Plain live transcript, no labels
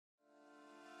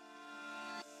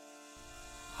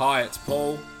Hi, it's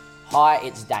Paul. Hi,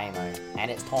 it's Damo,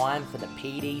 and it's time for the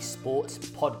PD Sports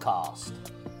Podcast.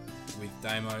 With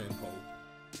Damo and Paul.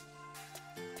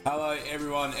 Hello,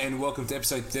 everyone, and welcome to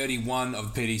episode 31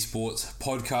 of the PD Sports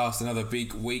Podcast. Another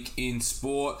big week in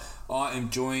sport. I am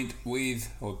joined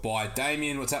by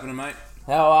Damien. What's happening, mate?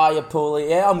 How are you, Paulie?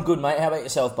 Yeah, I'm good, mate. How about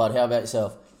yourself, bud? How about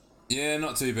yourself? Yeah,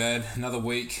 not too bad. Another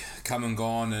week come and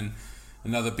gone, and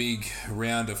another big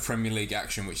round of Premier League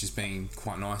action, which has been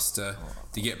quite nice to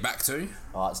get back to.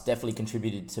 Oh, it's definitely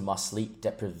contributed to my sleep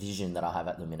deprivation that I have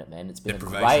at the minute, man. It's been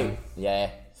great. Yeah.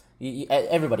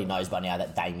 Everybody knows by now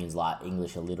that Damien's like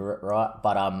English illiterate, right?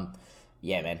 But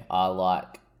yeah, man,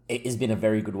 it has been a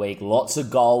very good week. Lots of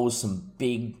goals, some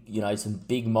big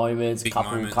moments,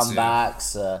 couple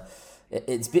comebacks. Yeah.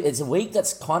 It's a week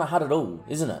that's kind of had it all,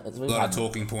 isn't it? A lot of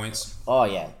talking points. Oh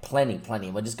yeah, plenty.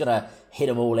 We're just gonna hit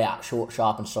them all out, short,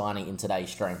 sharp, and shiny in today's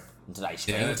stream.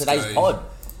 Today's pod.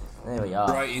 There we are.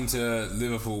 Straight into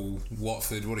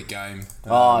Liverpool-Watford. What a game!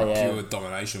 Pure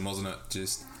domination, wasn't it?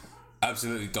 Just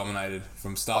absolutely dominated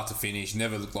from start to finish.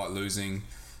 Never looked like losing.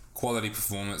 Quality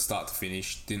performance, start to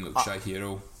finish. Didn't look shaky at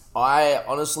all. I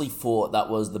honestly thought that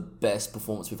was the best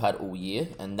performance we've had all year,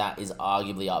 and that is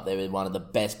arguably up there with one of the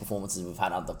best performances we've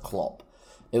had under Klopp.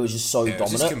 It was just so dominant.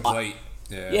 It was just complete.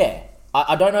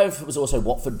 I don't know if it was also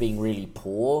Watford being really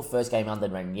poor. First game under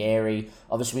Ranieri.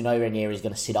 Obviously, we know Ranieri is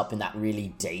going to sit up in that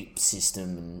really deep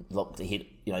system and look to hit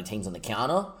teams on the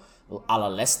counter, a la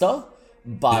Leicester.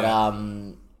 But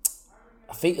I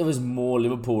think it was more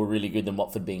Liverpool were really good than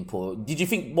Watford being poor. Did you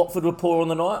think Watford were poor on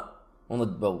the night? On the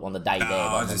day there,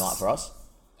 on the night for us?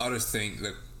 I just think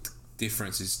the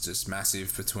difference is just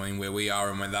massive between where we are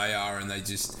and where they are, and they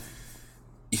just...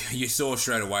 You saw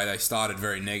straight away they started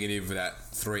very negative with that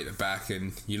three at the back,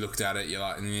 and you looked at it, you're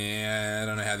like, yeah, I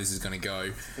don't know how this is going to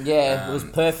go. Yeah, it was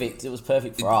perfect. It was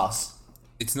perfect for us.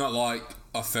 It's not like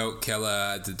I felt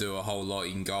Keller had to do a whole lot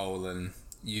in goal, and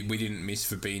we didn't miss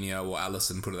Fabinho or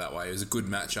Alisson, put it that way. It was a good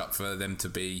matchup for them to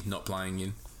be not playing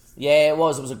in. Yeah, it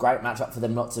was. It was a great matchup for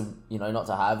them not to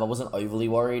have. I wasn't overly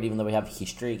worried, even though we have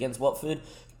history against Watford.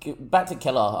 Back to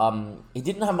Keller, he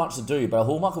didn't have much to do, but a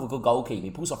hallmark of a good goalkeeper. He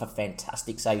pulls off a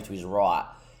fantastic save to his right.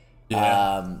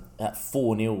 Yeah. At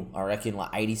 4-0, I reckon,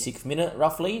 like 86th minute,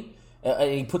 roughly.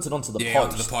 And he puts it onto the post. Yeah,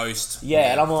 onto the post.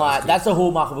 Yeah, and I'm like, that's a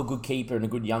hallmark of a good keeper and a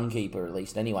good young keeper, at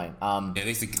least, anyway. At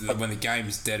least when the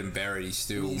game's dead and buried, he's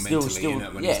still mentally in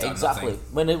it when he's done exactly.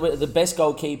 nothing. When the best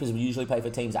goalkeepers usually play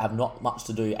for teams that have not much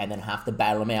to do and then have to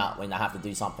bail them out when they have to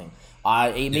do something. I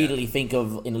immediately think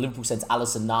of, in a Liverpool sense,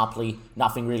 Alisson, Napoli,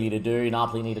 nothing really to do.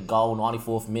 Napoli need a goal,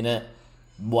 94th minute.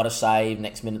 What a save.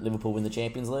 Next minute, Liverpool win the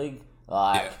Champions League.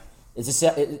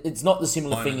 It's not the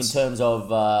similar thing in terms of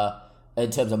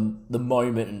the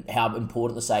moment and how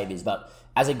important the save is, but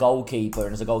as a goalkeeper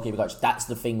and as a goalkeeper coach, that's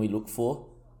the thing we look for.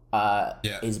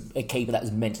 Is a keeper that is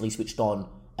mentally switched on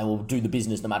and will do the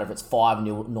business no matter if it's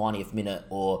 5-0, 90th minute,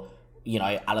 or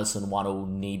Alisson will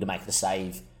need to make the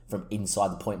save from inside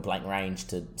the point blank range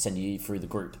to send you through the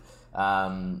group.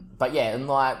 But yeah, and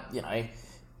I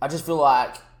just feel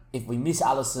like if we miss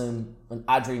Alisson, when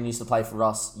Adrian used to play for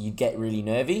us, you get really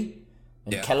nervy.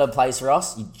 When Keller plays for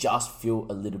us, you just feel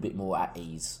a little bit more at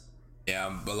ease. Yeah,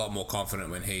 I'm a lot more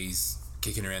confident when he's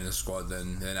kicking around the squad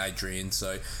than Adrian.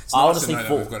 So it's nice to know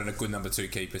that we've got a good number 2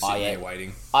 keeper sitting there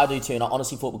waiting. I do too, and I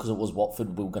honestly thought because it was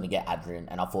Watford, we were going to get Adrian,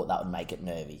 and I thought that would make it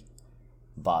nervy.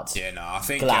 But I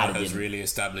think Keller has really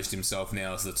established himself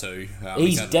now as the 2.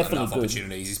 He's had definitely enough good.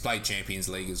 Opportunities. He's played Champions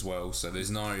League as well, so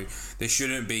there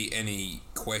shouldn't be any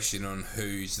question on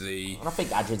who's the... And I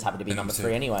think Adrian's happy to be number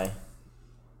 3 anyway.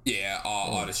 Yeah,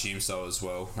 I'd assume so as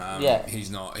well.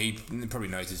 He's not. He probably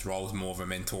knows his role is more of a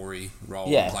mentory role.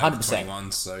 Yeah, playing 100%. For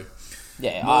 21, so more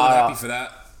than happy for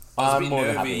that. I'm more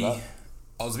than happy with that.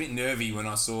 I was a bit nervy when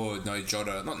I saw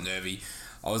Jota. Not nervy.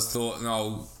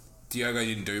 Diogo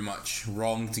didn't do much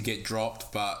wrong to get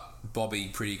dropped, but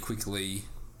Bobby pretty quickly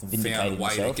found a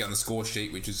way to get on the score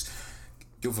sheet, which is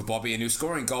good for Bobby. And he was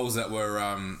scoring goals that were,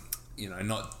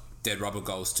 not dead rubber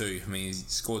goals too. I mean, he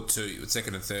scored 2,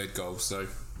 second and third goals, so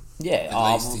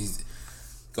at least he's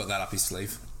got that up his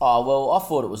sleeve. Oh, well, I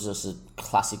thought it was just a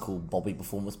classical Bobby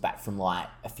performance back from like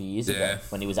a few years ago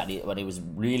when he was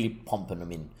really pumping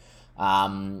them in.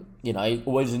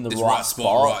 Always in the right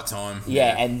spot, right time.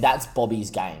 Yeah, and that's Bobby's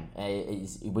game.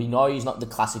 We know he's not the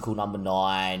classical number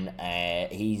 9.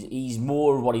 He's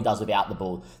more of what he does without the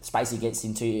ball. The space he gets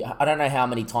into, I don't know how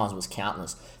many times, it was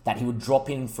countless, that he would drop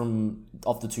in from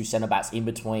off the 2 centre-backs in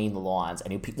between the lines,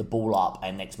 and he'll pick the ball up,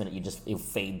 and next minute he'll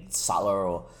feed Salah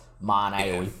or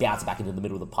Mane, or he bounced back into the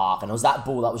middle of the park. And it was that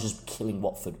ball that was just killing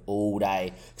Watford all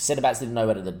day. Centre-backs didn't know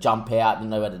whether to jump out, didn't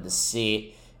know whether to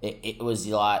sit. it was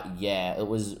like, yeah, it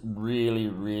was really,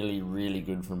 really, really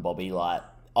good from Bobby. Like,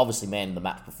 obviously, man, the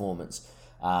match performance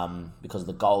because of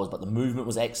the goals, but the movement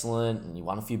was excellent, and he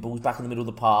won a few balls back in the middle of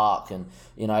the park. And,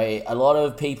 you know, a lot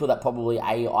of people that probably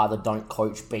either don't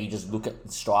coach, B, just look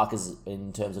at strikers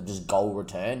in terms of just goal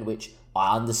return, which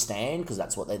I understand because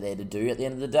that's what they're there to do at the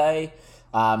end of the day.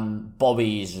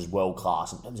 Bobby is just world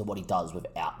class in terms of what he does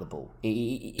without the ball. But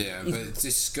it's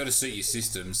just got to suit your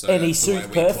system. So and he suits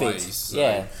perfect. Plays, so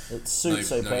yeah, it suits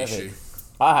so perfect. Issue.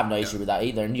 I have no issue with that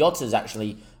either. And Yotta is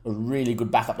actually a really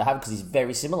good backup to have because he's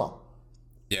very similar.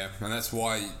 Yeah, and that's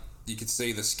why you could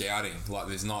see the scouting. Like,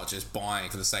 there's not just buying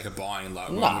for the sake of buying. Like,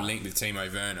 when we linked with Timo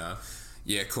Werner,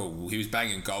 yeah, cool. He was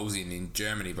banging goals in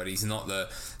Germany, but he's not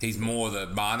he's more the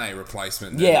Mane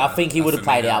replacement. Yeah, I think he would have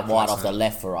played out wide off the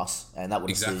left for us, and that would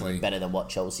have suited him better than what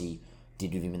Chelsea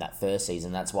did with him in that first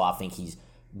season. That's why I think he's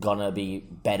gonna be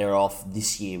better off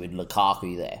this year with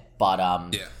Lukaku there. But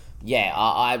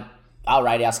I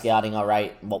rate our scouting. I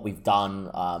rate what we've done.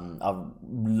 I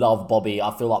love Bobby.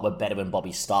 I feel like we're better when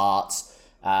Bobby starts.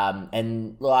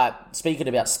 And like speaking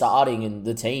about starting and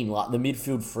the team, like the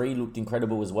midfield three looked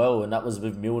incredible as well, and that was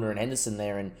with Milner and Henderson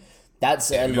there, and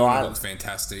that's Milner looks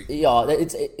fantastic. Yeah,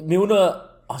 Milner.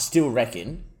 I still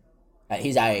reckon at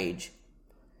his age,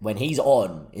 when he's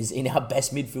on, is in our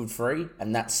best midfield three,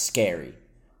 and that's scary.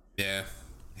 Yeah,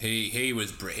 he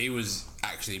was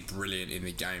actually brilliant in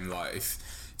the game. Like if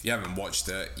you haven't watched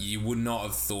it, you would not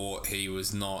have thought he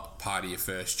was not part of your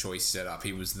first choice setup.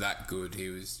 He was that good. He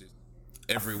was just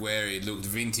everywhere. He looked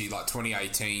vintage, like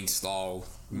 2018 style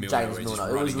Milner. James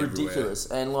Milner. It was ridiculous.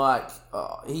 And like,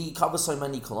 he covers so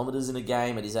many kilometres in a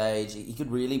game at his age. He could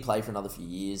really play for another few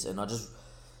years. And I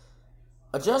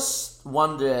just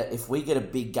wonder if we get a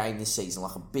big game this season,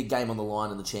 like a big game on the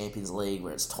line in the Champions League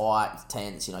where it's tight,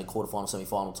 tense, you know, quarterfinal,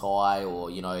 semi-final tie,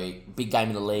 or, you know, big game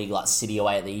in the league like City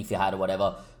away at the Etihad or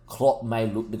whatever. Klopp may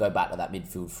look to go back to that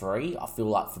midfield three. I feel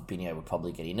like Fabinho would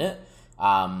probably get in it.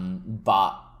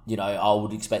 But, you know, I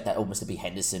would expect that almost to be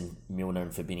Henderson, Milner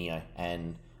and Fabinho.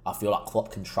 And I feel like Klopp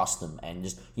can trust them. And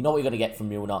just, you know what you're going to get from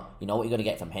Milner. You know what you're going to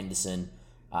get from Henderson.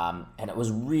 And it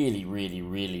was really, really,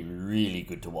 really, really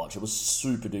good to watch. It was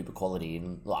super duper quality.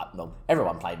 And, like, well,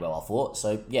 everyone played well, I thought.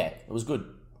 So, yeah, it was good.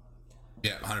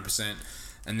 Yeah, 100%.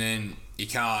 And then you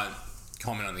can't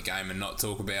comment on the game and not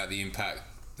talk about the impact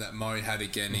that Mo had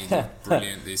again. He looked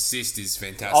brilliant. The assist is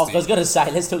fantastic. I was going to say,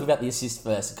 let's talk about the assist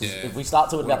first. Because if we start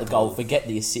talking about the goal, forget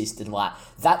the assist. And like,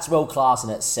 that's world class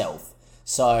in itself.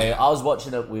 So I was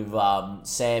watching it with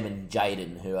Sam and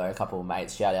Jaden, who are a couple of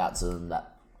mates. Shout out to them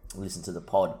that listen to the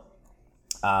pod.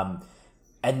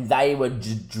 And they were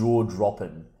just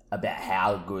jaw-dropping about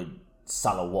how good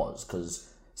Salah was.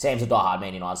 Because Sam's a diehard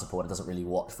Man United supporter, doesn't really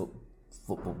watch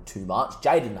football too much.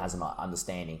 Jaden has an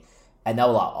understanding. And they were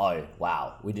like, oh,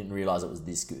 wow, we didn't realise it was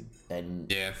this good.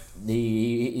 And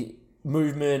the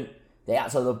movement, the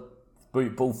outside of the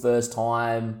boot ball first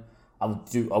time, I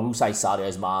will say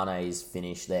Sadio Mane's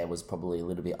finish there was probably a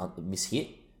little bit mishit,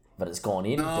 but it's gone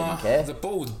in, didn't care. The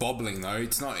ball was bobbling though,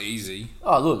 it's not easy.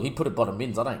 Oh, look, he put it bottom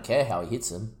bins, I don't care how he hits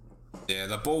him. Yeah,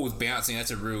 the ball was bouncing, that's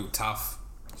a real tough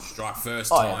strike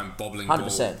first time, bobbling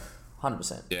 100%,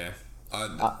 100%. Yeah.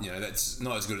 You know, that's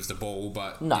not as good as the ball,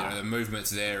 but you know, the movement's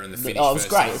there and the finish. Oh, it's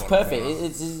great. It's perfect.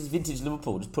 It's vintage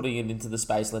Liverpool, just putting it into the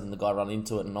space, letting the guy run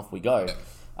into it, and off we go.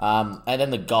 Yeah. And then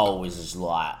the goal was just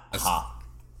like,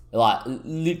 like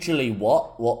literally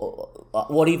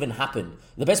what even happened?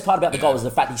 The best part about the goal is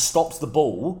the fact he stops the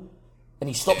ball, and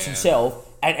he stops himself,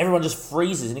 and everyone just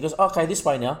freezes, and he goes, okay, this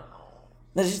way now.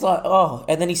 And it's just like, oh,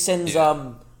 and then he sends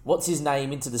what's his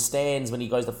name into the stands when he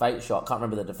goes to fake shot. Can't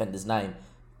remember the defender's name.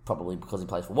 Probably because he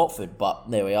plays for Watford, but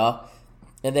there we are.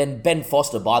 And then Ben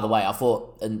Foster, by the way, I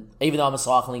thought, and even though I'm a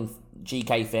cycling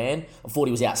GK fan, I thought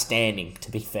he was outstanding,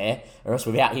 to be fair. Or else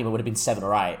without him, it would have been 7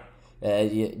 or 8.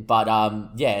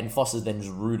 And Foster's then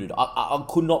just rooted. I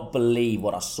could not believe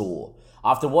what I saw.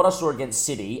 After what I saw against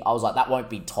City, I was like, that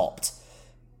won't be topped.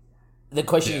 The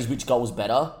question is, which goal was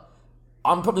better?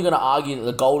 I'm probably going to argue that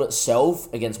the goal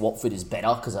itself against Watford is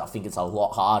better, because I think it's a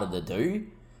lot harder to do.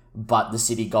 But the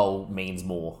City goal means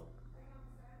more.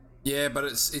 Yeah, but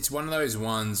it's one of those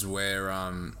ones where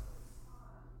you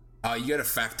got to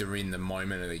factor in the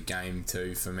moment of the game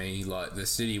too. For me, like the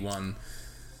City one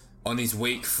on his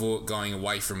weak foot, going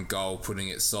away from goal, putting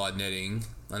it side netting.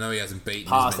 I know he hasn't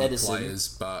beaten as many players,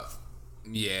 but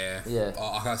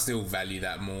I still value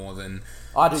that more than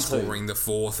scoring the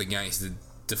fourth against the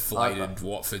deflated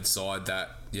Watford side. That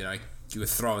you were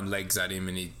throwing legs at him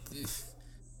and he.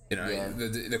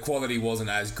 The quality wasn't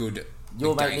as good.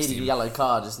 Your mate needed a yellow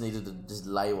card, just needed to just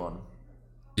lay one.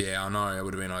 Yeah, I know. It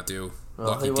would have been ideal.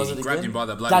 Oh, who was it He grabbed again? him by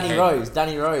the bloody head.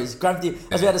 Danny Rose. Grabbed him.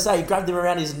 I was about to say, he grabbed him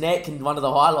around his neck in one of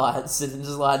the highlights and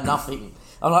just like nothing.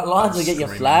 I'm like, Lions will get your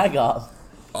flag up.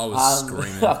 I was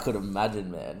screaming. I could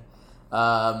imagine, man.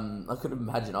 I could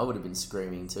imagine. I would have been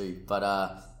screaming too. But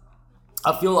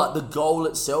I feel like the goal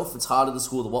itself, it's harder to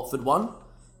score the Watford one.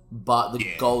 But the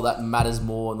goal that matters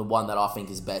more and the one that I think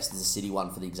is best is the City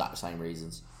one for the exact same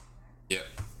reasons. Yeah.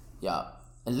 Yeah.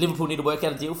 And Liverpool need to work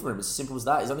out a deal for him. It's as simple as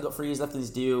that. He's only got 3 years left in his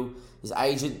deal. His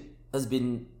agent has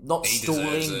been not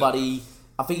stalling, but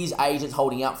I think his agent's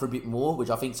holding out for a bit more, which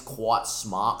I think is quite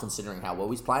smart considering how well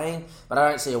he's playing. But I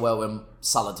don't see a well when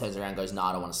Salah turns around and goes, "Nah,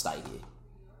 I don't want to stay here."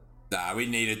 Nah, we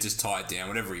need to just tie it down.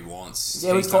 Whatever he wants.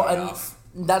 Yeah, we've got enough.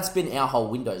 That's been our whole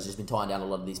window. Has just been tying down a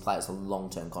lot of these players for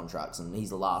long-term contracts, and he's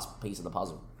the last piece of the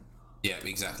puzzle. Yeah,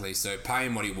 exactly. So pay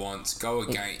him what he wants. Go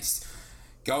against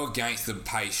the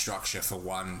pay structure for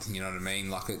one. You know what I mean?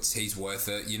 Like he's worth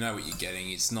it. You know what you're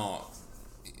getting. It's not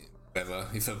whatever.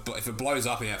 If it blows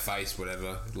up in our face,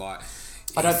 whatever. Like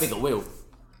I don't think it will.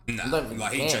 No,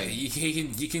 like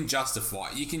you can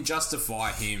justify. You can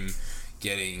justify him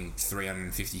getting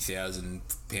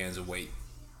 £350,000 a week.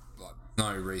 Like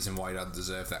no reason why he doesn't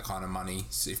deserve that kind of money.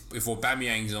 So if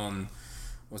Aubameyang's on,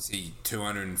 what's he,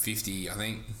 250? I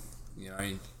think. You know,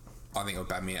 I think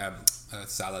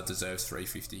Salah deserves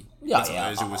 350. Yeah,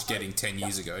 Ozil was getting 10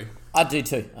 years ago. I do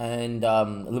too, and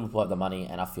Liverpool have the money,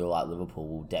 and I feel like Liverpool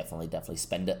will definitely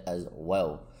spend it as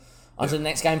well. On to the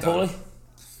next game, Paulie.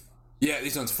 Yeah,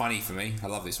 this one's funny for me. I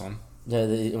love this one.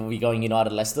 Are we going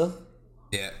United Leicester?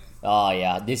 Yeah. Oh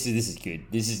yeah, this is good.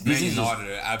 This is United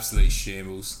are absolute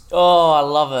shambles. Oh, I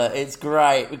love it. It's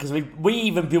great because we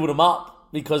even build them up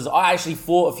because I actually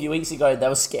thought a few weeks ago they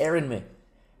were scaring me.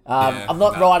 I'm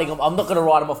not going to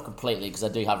write them off completely because I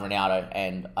do have Ronaldo,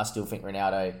 and I still think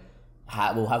Ronaldo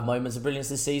will have moments of brilliance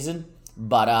this season.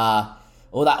 But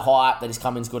all that hype that he's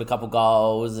come in, scored a couple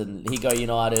goals, and here go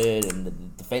United, and the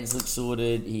defence looks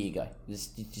sorted. Here you go.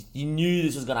 You knew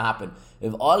this was going to happen.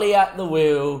 With Ollie at the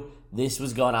wheel, this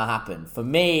was going to happen. For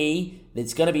me,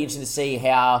 it's going to be interesting to see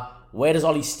where does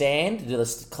Ollie stand? Do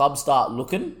the club start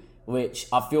looking? Which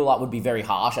I feel like would be very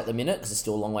harsh at the minute because there's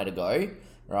still a long way to go,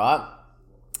 right?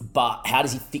 But how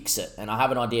does he fix it? And I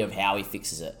have an idea of how he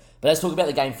fixes it. But let's talk about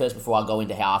the game first before I go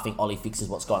into how I think Ollie fixes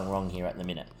what's going wrong here at the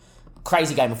minute.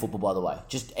 Crazy game of football, by the way.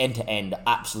 Just end to end,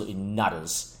 absolutely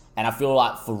nutters. And I feel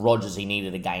like for Rodgers, he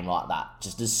needed a game like that.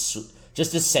 Just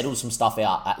to settle some stuff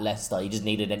out at Leicester. He just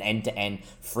needed an end-to-end,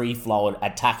 free-flowing,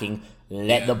 attacking,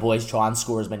 let the boys try and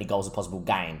score as many goals as possible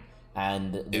game.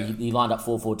 And he lined up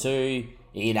 4-4-2.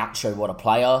 Iheanacho, what a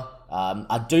player.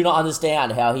 I do not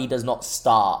understand how he does not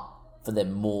start for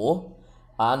them more.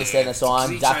 I understand the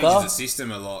sign. He Daka changes the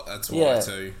system a lot. That's why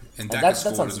too. And Daka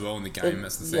scored as well in the game.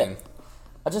 That's the thing.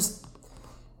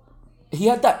 He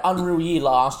had that unreal year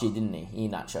last year, didn't he,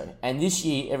 Iheanacho? And this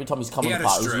year, every time he's coming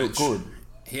apart, he's looked good.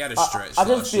 He had a stretch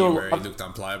last year where he looked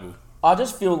unplayable. I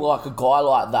just feel like a guy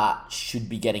like that should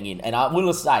be getting in. And I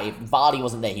will say, if Vardy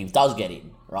wasn't there, he does get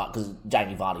in, right? Because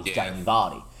Jamie Vardy's Jamie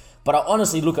Vardy. But I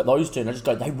honestly look at those two and I just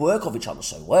go, they work off each other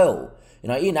so well. You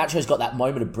know, Iheanacho's got that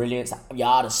moment of brilliance, that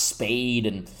yard of speed,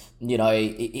 and you know,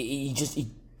 he's just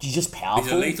powerful.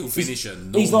 He's a lethal finisher.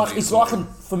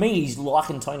 For me, he's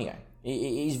like Antonio.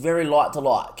 He's very like to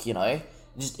like. You know,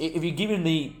 just if you give him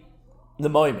the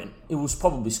moment, he will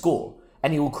probably score,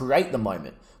 and he will create the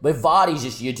moment. Where Vardy's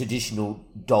just your traditional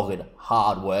dogged,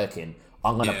 hard working.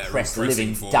 I'm going to press the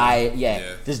living day.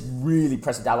 Just really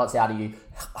press the daylights out of you,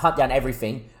 hunt down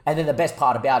everything, and then the best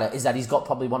part about it is that he's got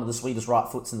probably one of the sweetest right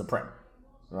foots in the Prem.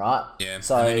 Right? Yeah.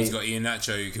 So, and then he's got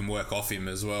Iheanacho who can work off him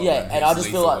as well. Yeah, and I just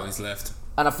feel like he's left.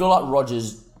 And I feel like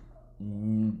Rodgers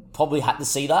probably had to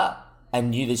see that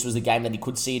and knew this was the game that he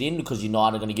could see it in because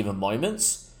United are going to give him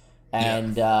moments.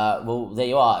 And well, there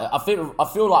you are. I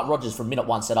feel like Rodgers from minute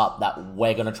one set up that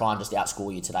we're going to try and just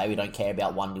outscore you today. We don't care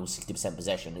about 1-0, 60%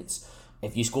 possession. It's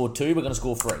if you score 2, we're going to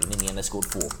score 3. And in the end, they scored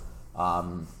 4.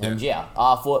 And I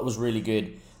thought it was really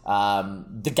good.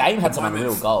 The game had some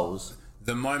unreal goals.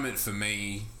 The moment for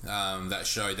me that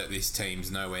showed that this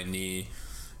team's nowhere near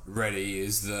ready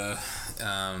is the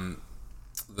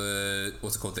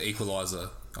what's it called, the equaliser.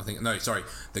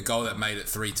 The goal that made it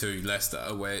 3-2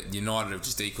 Leicester, where United have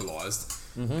just equalised,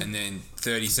 and then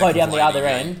 30 seconds down the other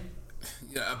end.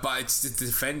 Yeah, but it's the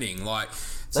defending. Like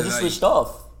they just switched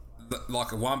off.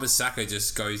 Like Wan-Bissaka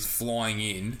just goes flying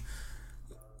in,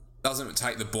 doesn't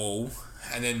take the ball,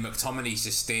 and then McTominay's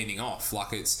just standing off. Like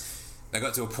they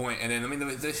got to a point, and then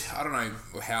I don't know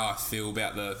how I feel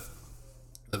about the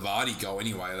Vardy goal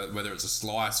anyway. Whether it's a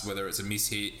slice, whether it's a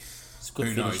mishit, it's a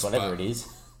good finish, whatever it is.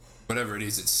 whatever it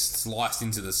is, it's sliced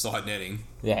into the side netting.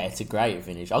 Yeah, it's a great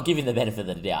finish. I'll give him the benefit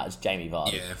of the doubt. It's Jamie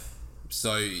Vardy. Yeah.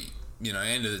 So,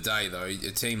 end of the day, though,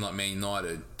 a team like Man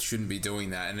United shouldn't be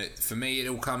doing that. And for me, it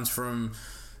all comes from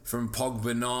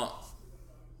Pogba not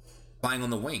playing on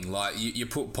the wing. Like, you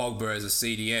put Pogba as a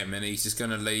CDM and he's just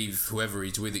going to leave whoever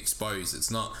he's with exposed. It's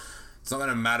not going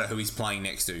to matter who he's playing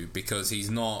next to because he's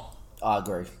not... I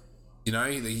agree.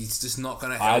 He's just not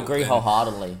going to help. I agree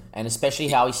wholeheartedly. And especially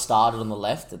how he started on the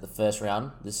left at the first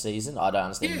round this season. I don't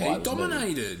understand why he was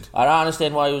dominated. Moved. I don't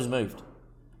understand why he was moved.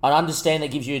 I understand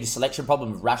that gives you the selection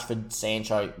problem with Rashford,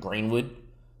 Sancho, Greenwood.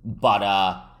 But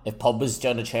if Pogba's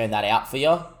going to churn that out for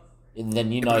you,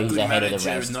 then he's ahead of the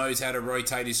rest. Knows how to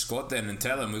rotate his squad then and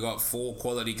tell him we've got 4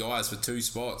 quality guys for 2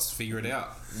 spots. Figure it out.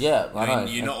 Yeah, I know.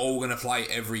 You're not all going to play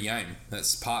every game.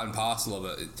 That's part and parcel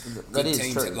of it. That is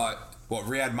teams true.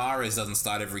 Riyad Mahrez doesn't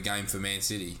start every game for Man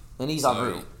City. And he's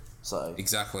unreal. So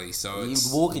exactly. So you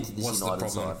walk into this United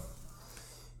side.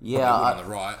 Yeah, on the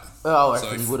right. Oh, I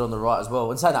reckon he would on the right as well.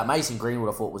 And saying that, Mason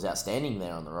Greenwood I thought was outstanding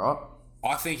there on the right.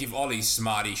 I think if Ollie's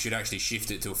smart, he should actually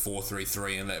shift it to a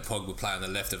 4-3-3 and let Pogba play on the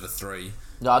left of a 3.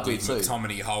 No, I do with too.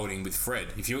 McTominay holding with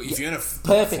Fred. If you're gonna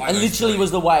perfect, and literally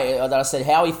was the way that I said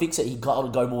how he fixed it. He got to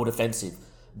go more defensive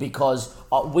because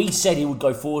we said he would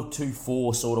go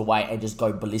 4-2-4 sort of way and just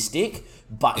go ballistic,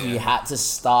 but he had to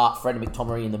start Fred and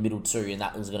McTominay in the middle too, and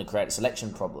that was going to create a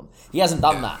selection problem. He hasn't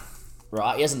done that,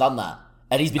 right? He hasn't done that,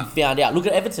 and he's been found out. Look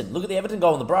at Everton. Look at the Everton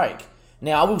goal on the break.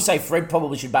 Now, I will say Fred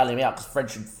probably should bail him out because Fred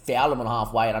should foul him on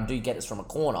halfway, and I do get this from a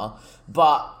corner.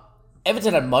 But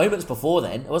Everton had moments before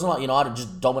then. It wasn't like United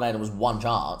just dominated. It was one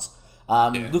chance.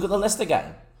 Look at the Leicester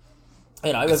game.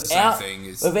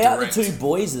 Without the 2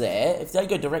 boys there, if they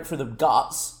go direct through the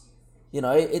guts,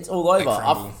 it's all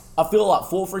over. I feel like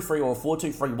 4-3-3 or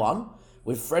 4-2-3-1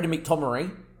 with Fred and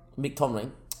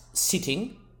McTominay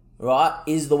sitting, right,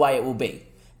 is the way it will be.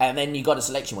 And then you got a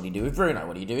selection. What do you do with Bruno?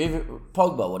 What do you do with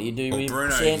Pogba? What do you do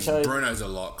with Sancho? Bruno's a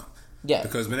lock. Yeah.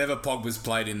 Because whenever Pogba's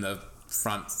played in the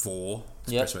front 4,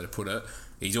 that's the best way to put it,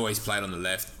 he's always played on the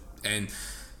left. And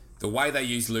the way they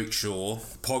use Luke Shaw,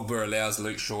 Pogba allows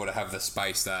Luke Shaw to have the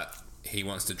space that he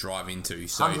wants to drive into.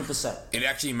 So 100%. It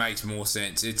actually makes more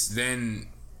sense. It's then...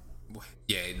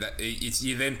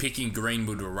 you're then picking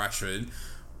Greenwood or Rashford.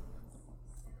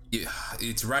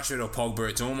 It's Rashford or Pogba.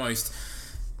 It's almost...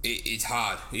 It's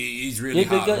hard. It's really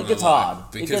hard. It gets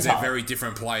hard. Because they're very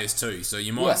different players too. So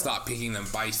you might start picking them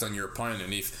based on your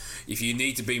opponent. If you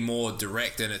need to be more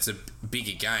direct and it's a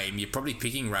bigger game, you're probably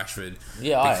picking Rashford.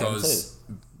 Yeah, I am too.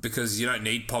 Because you don't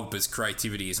need Pogba's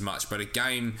creativity as much. But a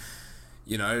game,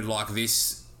 like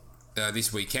this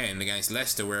weekend against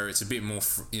Leicester, where it's a bit more,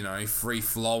 free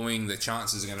flowing, the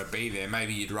chances are going to be there.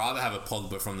 Maybe you'd rather have a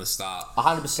Pogba from the start,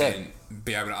 100%, and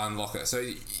be able to unlock it.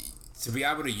 So to be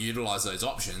able to utilise those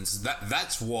options,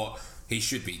 that's what he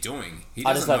should be doing.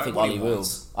 I just don't think Ollie will.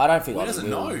 I don't think Ollie will. He doesn't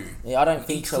know. Yeah, I don't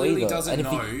think so either. He clearly doesn't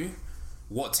know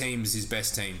what team is his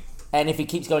best team. And if he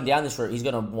keeps going down this route, he's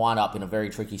going to wind up in a very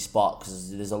tricky spot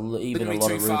because there's a lot of room.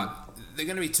 They're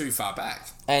going to be too far back.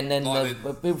 And then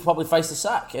we'll probably face the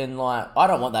sack. And I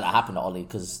don't want that to happen to Ollie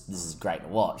because this is great to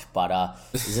watch. But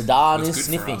Zidane is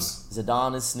sniffing.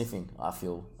 Zidane is sniffing, I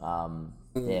feel.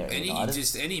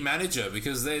 Any manager,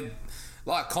 because they're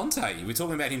like Conte. We're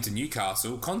talking about him to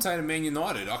Newcastle. Conte to Man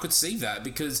United. I could see that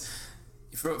because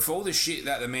for all the shit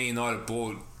that the Man United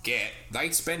board get, they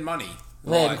spend money.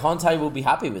 Man, Conte will be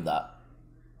happy with that.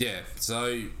 Yeah,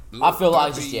 so I feel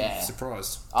like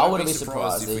surprised. I wouldn't be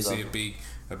surprised if we see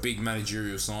a big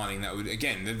managerial signing that would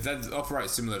that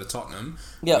operates similar to Tottenham,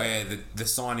 yep, where the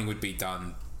signing would be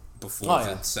done before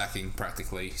the sacking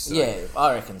practically. So. Yeah,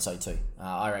 I reckon so too.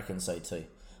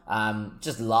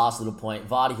 Just last little point: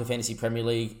 Vardy for Fantasy Premier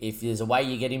League. If there's a way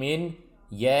you get him in,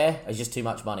 it's just too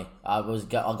much money. I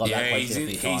got that question a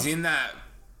few times. He's in that.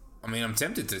 I mean, I'm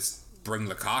tempted to bring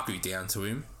Lukaku down to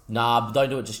him. Nah, but don't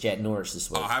do it just yet. Norwich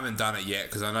this week. I haven't done it yet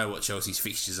because I know what Chelsea's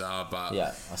fixtures are.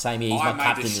 But same here. He's my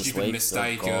captain this week. I made the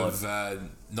stupid mistake of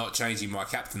not changing my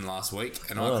captain last week,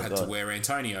 and I had to wear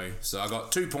Antonio, so I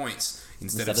got 2 points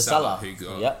instead of Salah. Who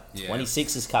got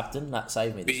 26 as captain. That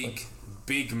saved me this week.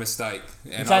 Big mistake.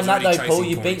 And saying that though, Paul,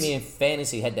 you beat me in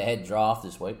fantasy head-to-head draft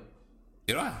this week.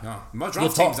 Did I? No. My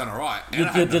draft team's done alright. You're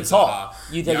top.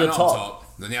 You're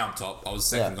top. Now I'm top. I was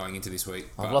second going into this week.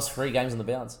 I've lost 3 games on the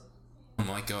bounce. Oh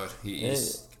my god, he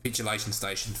is capitulation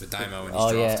station for Damo and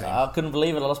his draft team. I couldn't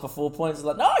believe it. I lost by 4 points. I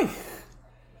was like, no!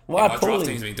 My draft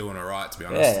team's been doing alright, to be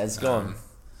honest. Yeah, it's gone.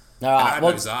 And I had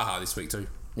no Zaha this week too.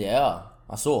 Yeah,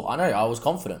 I saw. I know, I was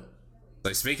confident.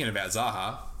 So speaking about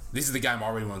Zaha, this is the game I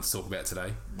really wanted to talk about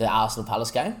today. The Arsenal Palace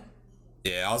game?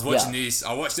 Yeah, I was watching this.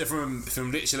 I watched it from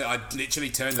literally. I literally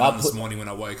turned it on this morning when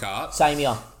I woke up. Same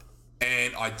here.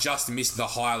 And I just missed the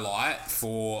highlight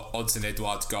for Odsonne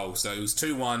Edouard's goal. So it was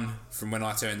 2-1 from when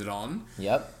I turned it on.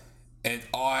 Yep. And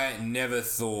I never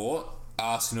thought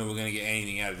Arsenal were going to get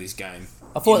anything out of this game.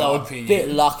 I thought they were a bit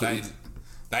lucky.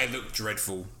 They looked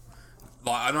dreadful.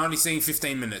 Like, I've only seen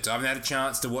 15 minutes. I haven't had a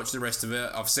chance to watch the rest of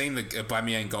it. I've seen the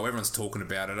Aubameyang goal. Everyone's talking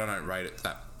about it. I don't rate it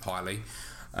that highly.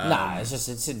 It's just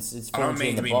it's. I don't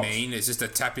mean to be mean. It's just a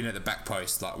tap in at the back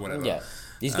post, like whatever. Yeah,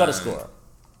 he's got to score it.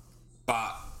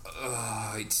 But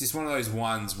it's just one of those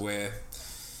ones where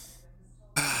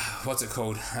what's it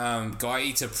called?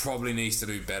 Guaita probably needs to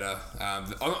do better.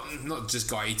 Not just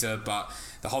Guaita, but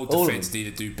the whole defense need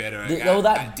to do better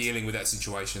at dealing with that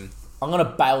situation. I'm going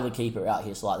to bail the keeper out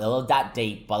here slightly. They're that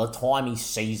deep. By the time he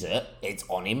sees it, it's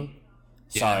on him.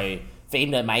 So for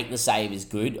him to make the save is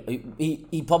good.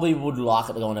 He probably would like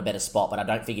it to go in a better spot, but I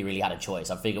don't think he really had a choice.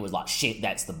 I think it was like, shit,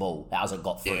 that's the ball. How's it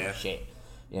got through? Yeah. Shit.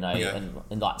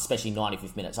 And like, especially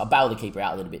 95th minutes. I bail the keeper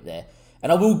out a little bit there.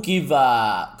 And I will give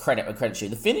credit where credit's due.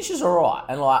 The finish is all right.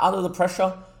 And like, under the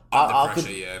pressure, I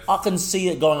can see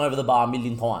it going over the bar a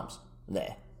million times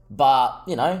there. But,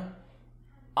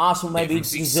 Arsenal maybe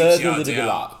deserve a little bit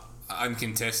up.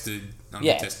 Uncontested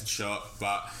shot,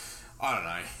 but I don't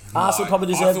know. Arsenal probably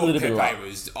deserve a little bit up.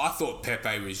 I thought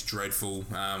Pepe was dreadful.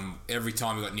 Every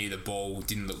time he got near the ball,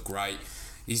 didn't look great.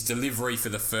 His delivery for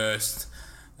the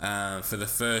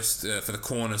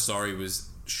corner, was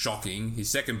shocking. His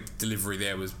second delivery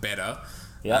there was better.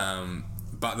 Yeah.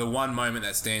 But the one moment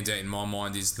that stands out in my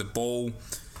mind is the ball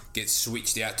gets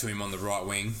switched out to him on the right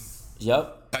wing.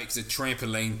 Yep. Takes a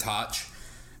trampoline touch.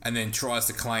 And then tries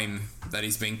to claim that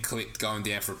he's been clipped going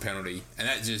down for a penalty, and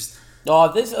that just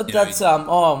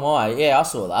oh my, yeah, I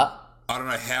saw that. I don't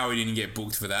know how he didn't get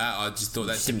booked for that. I just thought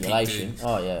that simulation.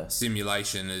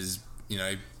 Simulation is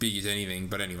big as anything.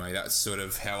 But anyway, that's sort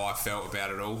of how I felt about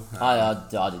it all.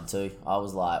 I did too. I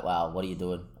was like, wow, what are you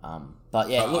doing? But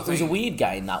yeah, look, it was a weird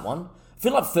game, that one. I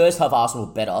feel like first half Arsenal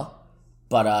were better,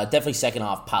 but definitely second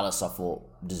half Palace I thought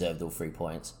deserved all 3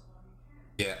 points.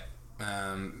 Yeah.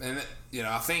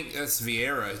 I think that's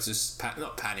Vieira just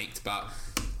not panicked, but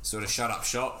sort of shut up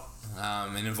shop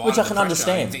and invited which I can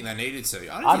understand. I didn't think they needed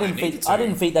to. I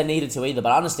didn't think they needed to either,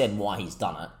 but I understand why he's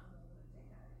done it.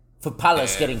 For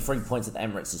Palace, getting 3 points at the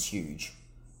Emirates is huge.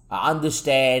 I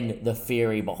understand the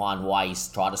theory behind why he's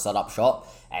tried to set up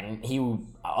shop, and he will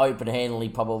open-handedly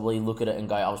probably look at it and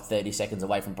go, I was 30 seconds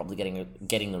away from probably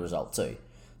getting the result too.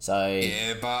 So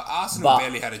yeah, but Arsenal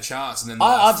barely had a chance, and then the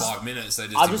last 5 minutes they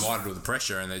just invited all the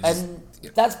pressure, and they just. And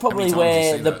that's probably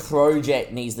where the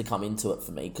project needs to come into it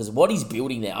for me, because what he's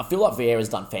building there, I feel like Vieira's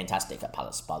done fantastic at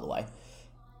Palace, by the way.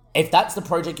 If that's the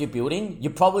project you're building,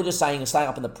 you're probably just saying staying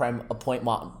up in the Prem, a point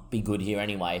might be good here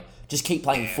anyway. Just keep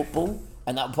playing football,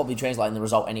 and that will probably translate in the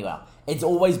result anyway. It's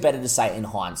always better to say it in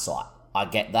hindsight. I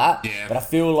get that, but I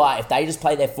feel like if they just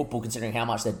play their football, considering how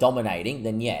much they're dominating,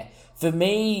 then yeah. For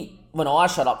me, when I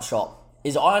shut up shop,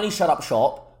 I only shut up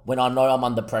shop when I know I'm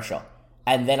under pressure.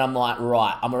 And then I'm like,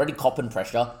 right, I'm already copping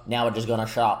pressure. Now we're just going to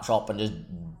shut up shop and just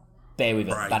bear with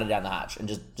it, batter down the hatch. And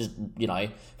just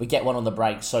we get one on the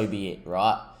break, so be it,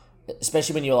 right?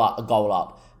 Especially when you're like a goal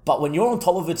up. But when you're on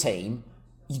top of a team,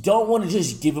 you don't want to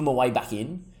just give them away back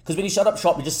in. Because when you shut up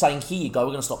shop, you're just saying, here you go,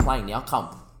 we're going to stop playing now,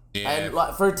 come. Yeah. And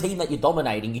like for a team that you're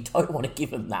dominating, you don't want to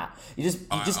give them that. You just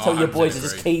tell your boys to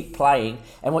just keep playing,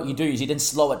 and what you do is you then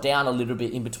slow it down a little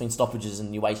bit in between stoppages,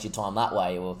 and you waste your time that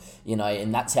way, or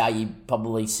and that's how you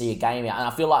probably see a game out. And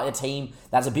I feel like a team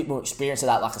that's a bit more experience of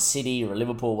that, like a City or a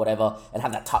Liverpool or whatever, and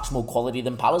have that touch more quality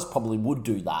than Palace, probably would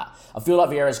do that. I feel like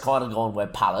Vieira's kind of gone, we're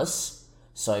Palace,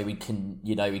 so we can,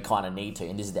 we kind of need to,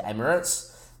 and this is the Emirates.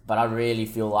 But I really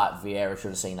feel like Vieira should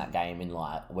have seen that game in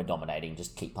like, we're dominating,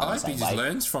 just keep playing the same way. I hope he just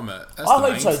learns from it. That's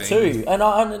I hope so too.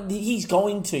 And he's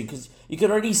going to, because you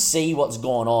can already see what's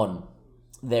going on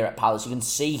there at Palace. You can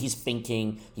see his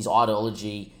thinking, his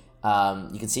ideology,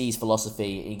 you can see his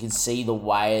philosophy, you can see the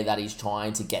way that he's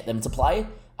trying to get them to play,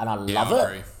 and I love it.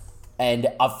 Agree. And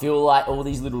I feel like all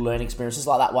these little learning experiences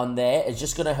like that one there is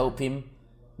just going to help him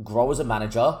grow as a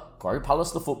manager, grow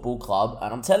Palace the football club,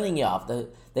 and I'm telling you,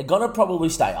 they're going to probably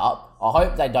stay up. I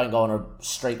hope they don't go on a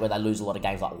streak where they lose a lot of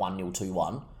games like 1-0,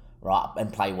 2-1, right,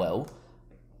 and play well.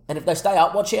 And if they stay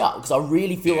up, watch out, because I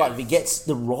really feel like if he gets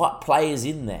the right players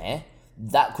in there,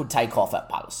 that could take off at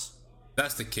Palace.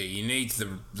 That's the key. You need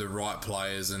the right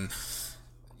players, and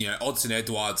Odsonne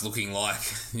Edouard's looking like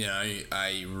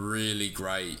a really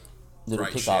great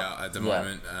shout at the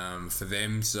moment for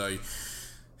them. So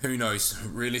who knows?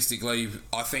 Realistically,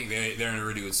 I think they're in a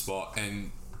really good spot,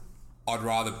 and I'd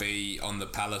rather be on the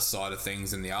Palace side of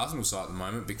things than the Arsenal side at the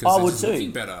moment because they're just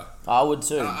looking better. I would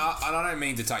too. And I don't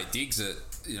mean to take digs at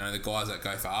the guys that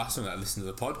go for Arsenal that listen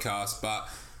to the podcast, but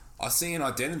I see an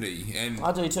identity, and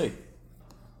I do too.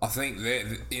 I think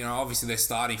they're obviously they're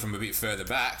starting from a bit further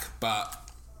back, but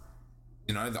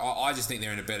I just think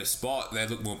they're in a better spot. They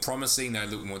look more promising. They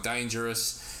look more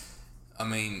dangerous. I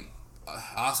mean,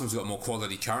 Arsenal's got more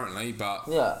quality currently, but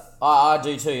yeah, I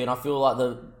do too, and I feel like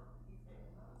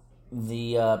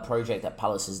the project at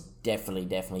Palace is definitely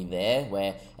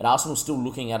there. And Arsenal's still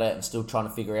looking at it and still trying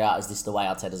to figure out, is this the way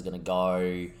Arteta's going to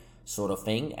go, sort of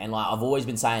thing. And like I've always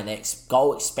been saying, the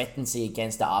goal expectancy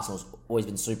against the Arsenal's always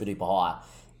been super duper high.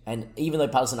 And even though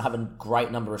Palace have a great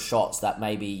number of shots that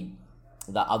maybe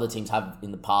that other teams have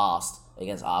in the past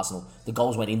against Arsenal, the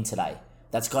goals went in today.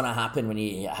 That's going to happen when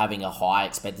you're having a high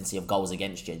expectancy of goals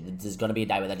against you. There's going to be a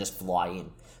day where they just fly in. I'm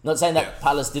not saying that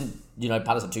Palace didn't,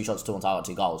 Palace had 2 shots, 2 on target,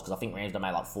 2 goals, because I think Ramsdale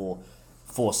made like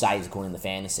four saves according to the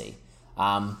fantasy.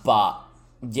 But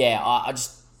yeah, I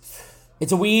just,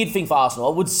 it's a weird thing for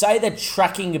Arsenal. I would say they're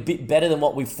tracking a bit better than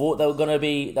what we thought they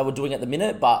were doing at the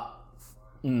minute, but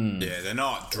yeah, they're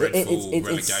not dreadful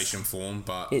relegation form,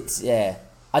 but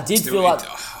I did feel like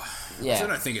I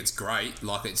don't think it's great.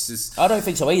 Like it's just I don't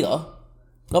think so either.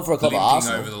 Not for a club like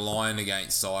Arsenal. Over the line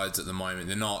against sides at the moment.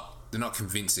 They're not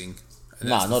convincing.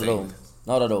 No, not at all.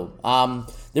 Not at all.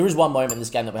 There is one moment in this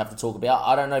game that we have to talk about.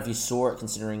 I don't know if you saw it,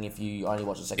 considering if you only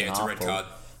watched the second half. Yeah, it's a red card.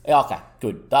 Yeah, okay,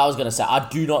 good. I was going to say, I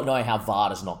do not know how VAR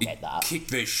does not get that. Kicked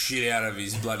the shit out of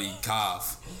his bloody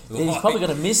calf. He's probably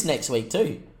going to miss next week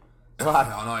too. Right.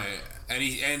 I know.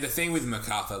 And the thing with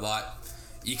MacArthur, like,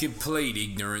 you can plead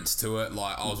ignorance to it,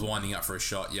 like, I was winding up for a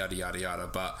shot, yada, yada, yada,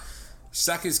 but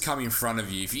Saka's come in front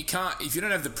of you. If you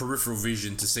don't have the peripheral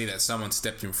vision to see that someone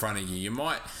stepped in front of you,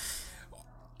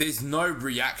 there's no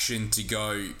reaction to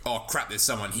go, oh crap, there's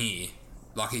someone here.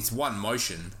 Like, it's one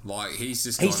motion. Like, he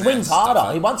swings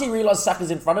harder. Once he realised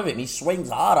Saka's in front of him, he swings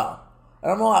harder.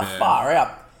 And I'm like, far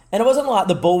out. And it wasn't like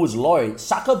the ball was low.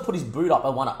 Saka put his boot up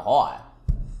and won it high.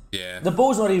 Yeah. The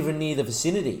ball's not even near the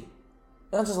vicinity.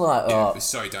 And I'm just like, it's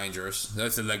so dangerous.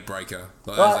 That's a leg breaker.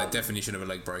 That's a definition of a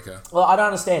leg breaker. Well, I don't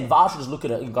understand. VAR should just look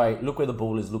at it and go, look where the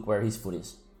ball is, look where his foot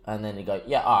is. And then you go,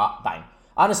 yeah, alright, bang.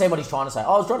 I understand what he's trying to say. I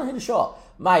was trying to hit a shot.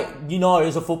 Mate,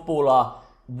 as a footballer,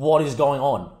 what is going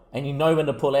on? And you know when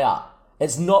to pull out.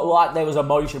 It's not like there was a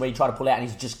motion where he tried to pull out and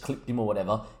he's just clipped him or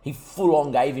whatever. He full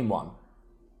on gave him one.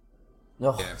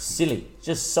 Oh, yeah. Silly.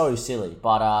 Just so silly.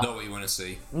 But not what you want to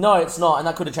see. No, it's not. And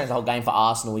that could have changed the whole game for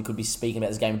Arsenal. We could be speaking about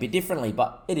this game a bit differently,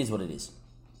 but it is what it is.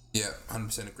 Yeah,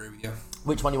 100% agree with you.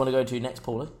 Which one do you want to go to next,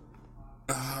 Paulie?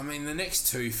 I mean, the next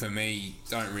two for me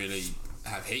don't really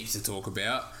have heaps to talk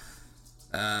about.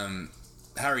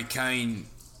 Harry Kane,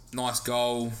 nice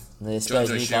goal.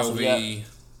 Jonjo Shelby,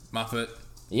 Muppet.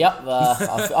 Yep,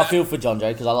 I feel for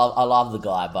Jonjo because I love the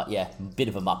guy, but yeah, bit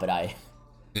of a Muppet, eh?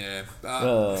 Yeah,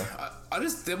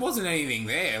 there wasn't anything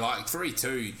there. Like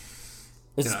 3-2.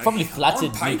 It's probably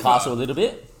flattered Newcastle a little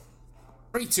bit.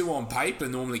 3-2 on paper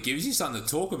normally gives you something to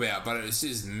talk about, but it's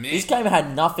just meh. This game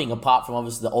had nothing apart from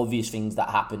obviously the obvious things that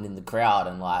happened in the crowd,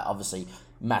 and like obviously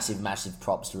massive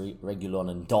props to Reguilon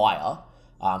and Dyer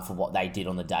for what they did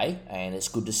on the day. And it's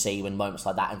good to see when moments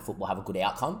like that in football have a good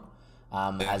outcome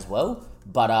as well.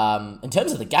 But in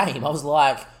terms of the game, I was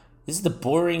like, this is the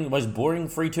most boring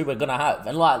 3-2 we're gonna have.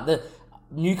 And like the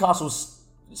Newcastle's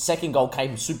second goal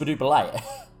came super duper late.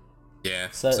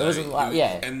 Yeah. So it wasn't like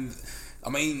And I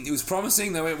mean, it was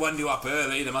promising. They went 1-0 up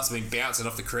early. They must have been bouncing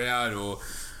off the crowd, or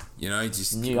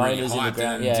just new owners in the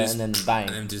ground. And then bang,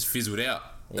 and then just fizzled out.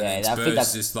 Yeah, and then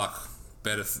Spurs just like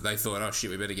better. They thought, oh shit,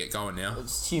 we better get going now.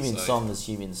 It's Heung-min Son as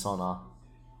Heung-min Son.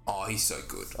 Oh, he's so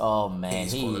good. Oh man,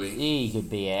 he could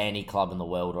be at any club in the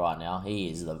world right now. He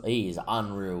is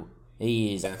unreal.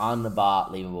 He is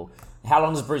unbelievable. How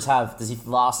long does Bruce have? Does he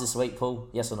last this week, Paul?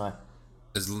 Yes or no?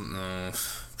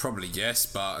 Probably yes,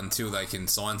 but until they can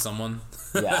sign someone.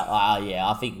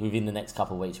 I think within the next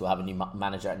couple of weeks we'll have a new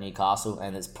manager at Newcastle,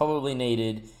 and it's probably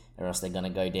needed, or else they're going to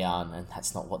go down, and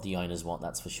that's not what the owners want.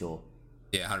 That's for sure.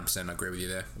 Yeah, 100%. I agree with you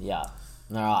there. Yeah. All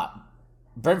right.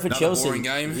 Brentford Chelsea. Boring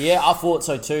game. Yeah, I thought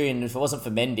so too. And if it wasn't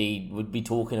for Mendy, we'd be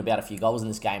talking about a few goals in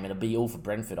this game, and it'd be all for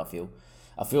Brentford. I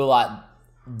feel like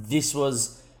this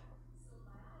was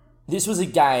a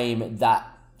game that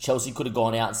Chelsea could have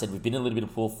gone out and said, we've been in a little bit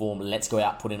of poor form. Let's go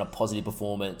out, put in a positive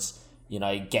performance.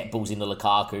 Get balls into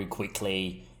Lukaku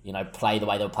quickly. Play the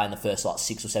way they were playing the first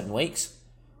 6 or 7 weeks.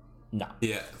 No.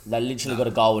 Yeah. They literally got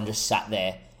a goal and just sat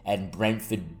there, and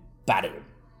Brentford battered them.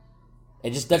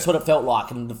 That's what it felt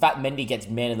like. And the fact Mendy gets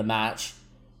man of the match,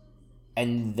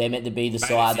 and they're meant to be the Made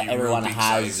side a that few everyone real big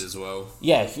has. saves as well.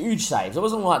 Yeah, huge saves. It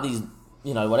wasn't like these,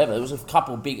 whatever. It was a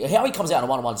couple big. How he comes out in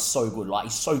a 1-on-1 is so good. Like,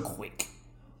 he's so quick,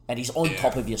 and he's on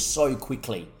top of you so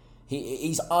quickly.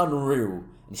 He's unreal. And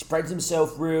he spreads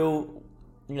himself real.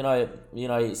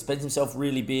 He spreads himself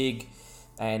really big,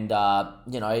 and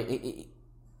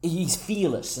he's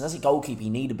fearless, and as a goalkeeper, you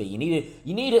need to be. You need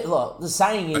it. Look, the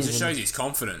saying is, it shows he's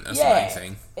confident. That's the main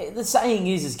thing. The saying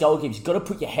is, as goalkeepers, you've got to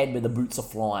put your head where the boots are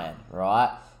flying,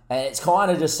 right? And it's kind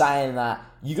of just saying that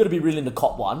you got to be willing to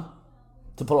cop one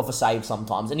to pull off a save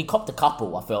sometimes. And he copped a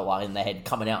couple, I felt like, in the head,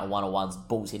 coming out on 1-on-ones,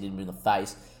 balls hitting him in the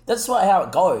face. That's how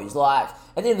it goes. Like,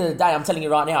 at the end of the day, I'm telling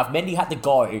you right now, if Mendy had to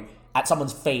go at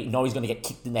someone's feet, know he's going to get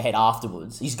kicked in the head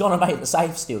afterwards, he's going to make the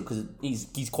save still because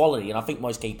he's quality, and I think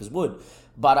most keepers would.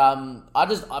 But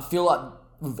I feel like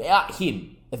without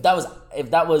him, if that was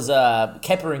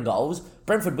Kepa in goals,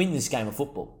 Brentford win this game of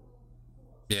football.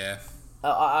 Yeah,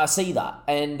 I see that,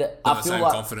 and I feel same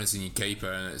like confidence in your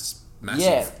keeper, and it's massive.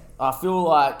 Yeah, I feel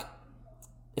like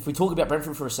if we talk about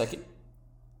Brentford for a second,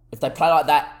 if they play like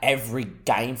that every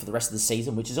game for the rest of the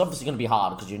season, which is obviously going to be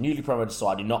hard because you're a newly promoted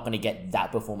side, you're not going to get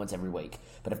that performance every week.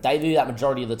 But if they do that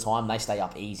majority of the time, they stay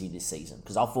up easy this season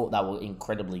because I thought they were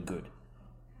incredibly good.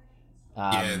 They're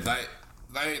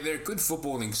a good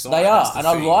footballing side. They are, and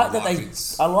I like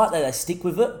that they stick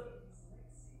with it.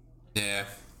 Yeah,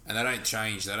 and they don't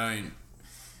change. They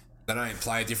don't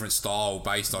play a different style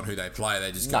based on who they play.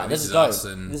 They just go, this is us,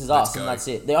 and that's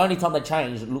it. The only time they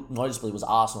changed, looked noticeably, was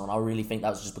Arsenal, and I really think that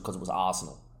was just because it was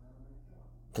Arsenal.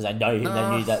 Because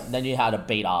they knew how to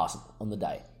beat Arsenal on the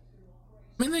day.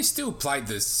 I mean, they still played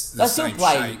the same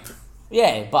shape.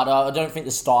 Yeah, but I don't think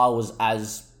the style was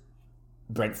as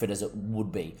Brentford as it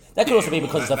would be. That could also be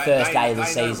because it's the first day of the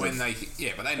season.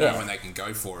 But they know when they can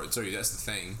go for it too. That's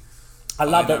the thing. I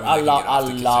love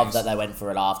that they went for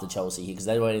it after Chelsea here because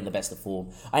they weren't in the best of form.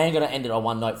 I ain't going to end it on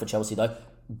one note for Chelsea though.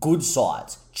 Good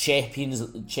sides,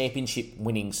 championship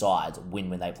winning sides win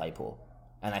when they play poor,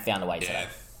 and they found a way to that.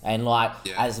 And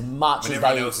as much when as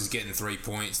everyone else is getting 3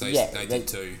 points, they did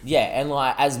too. Yeah, and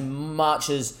as much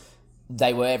as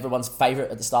they were everyone's favourite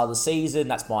at the start of the season,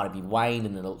 that's might have been waned,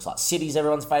 and then it looks like City's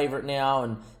everyone's favourite now,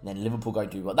 and then Liverpool go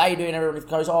do what they do, and everyone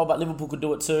goes, oh, but Liverpool could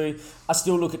do it too. I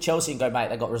still look at Chelsea and go, mate,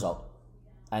 they got a result.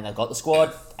 And they've got the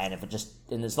squad, and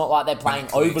and it's not like they're playing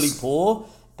overly poor,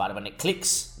 but when it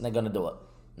clicks, they're going to do it.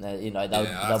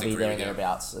 They'll be there and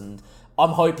thereabouts. And I'm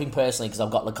hoping personally, because I've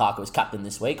got Lukaku as captain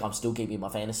this week, I'm still keeping my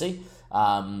fantasy.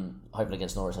 Hoping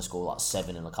against Norwich I score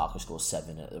 7 and Lukaku scores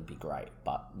 7, it would be great.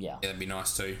 But yeah. Yeah, that'd be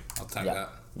nice too. I'll take that.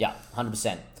 Yeah,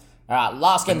 100%. All right,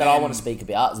 last game that I want to speak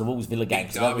about is the Wolves-Villa game.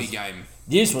 Derby game.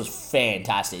 This was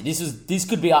fantastic. This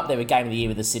could be up there with Game of the Year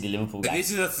with the City-Liverpool game.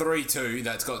 This is a 3-2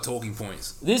 that's got talking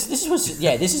points. This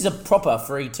is a proper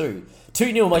 3-2.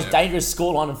 2-0 most dangerous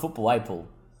scoreline in football, Paul?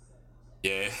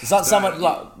 Yeah. It's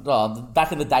like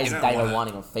back in the days of Dave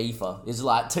Whining on FIFA. It's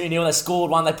like 2-0, they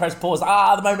scored one, they pressed pause.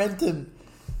 The momentum.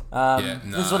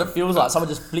 This is what it feels like. Someone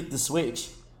just flicked the switch.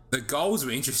 The goals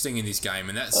were interesting in this game,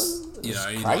 and that's,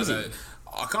 crazy.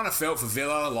 I kind of felt for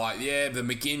Villa, the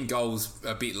McGinn goal's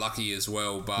a bit lucky as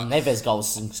well, but Neves'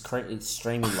 goal's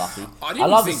extremely lucky. I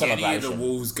didn't think any of the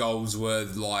Wolves' goals were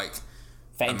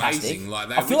fantastic. Amazing.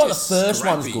 I feel like the first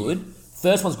one's good.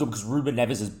 First one's good because Ruben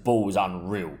Neves' ball was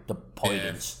unreal. The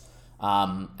potence.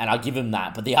 And I give him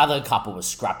that, but the other couple was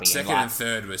scrappy. Second and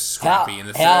third was scrappy, and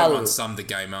the third one summed the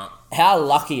game up. How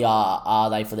lucky are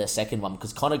they for their second one?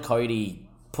 Because Connor Cody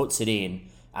puts it in.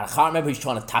 And I can't remember who's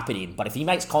trying to tap it in, but if he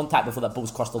makes contact before that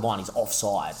ball's crossed the line, he's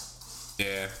offside.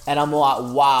 Yeah. And I'm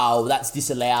like, wow, that's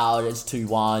disallowed. It's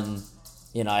 2-1.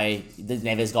 The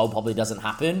Neves goal probably doesn't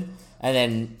happen. And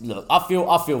then look, I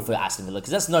feel for Aston Villa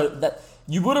because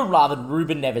you would have rather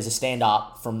Ruben Neves stand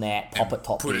up from there, pop it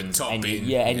top in,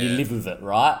 you live with it,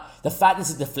 right? The fact this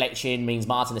is deflection means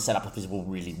Martin has set up his ball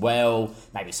really well.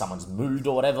 Maybe someone's moved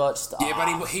or whatever.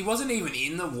 But he wasn't even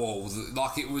in the walls.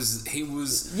 He was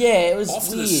off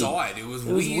to the side. It was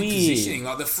weird positioning.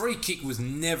 The free kick was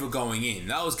never going in.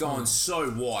 That was going so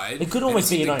wide. It could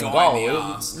almost be an own goal.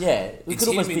 It could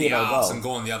almost be an own goal. And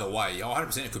gone the other way.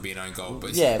 100% it could be an own goal.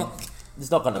 But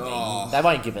it's not going to be. They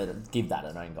won't give that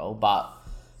an own goal. But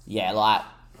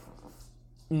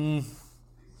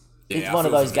it's one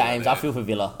of those games. I feel for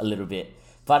Villa a little bit.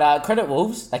 But credit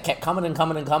Wolves. They kept coming and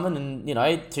coming and coming. And,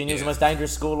 2-0's the most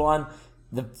dangerous scoreline.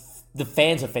 The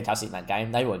fans were fantastic in that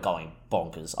game. They were going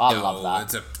bonkers. I love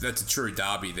that. That's a true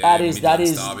derby there. That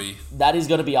is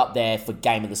going to be up there for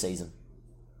game of the season.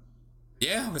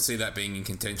 Yeah, I can see that being in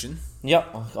contention.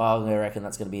 Yep. I reckon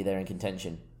that's going to be there in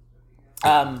contention.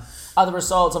 Other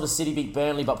results, obviously City beat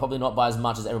Burnley, but probably not by as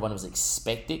much as everyone was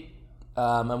expecting.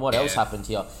 And what else happened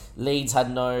here? Leeds had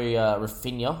no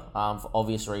Rafinha for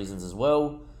obvious reasons as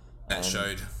well. That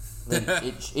showed.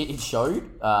 it showed.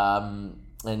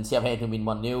 And Southampton win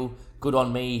 1-0. Good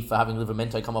on me for having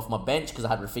Livramento come off my bench because I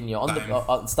had Rafinha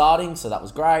on starting, so that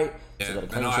was great. Yeah. So got a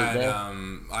And clean I sheet had, there.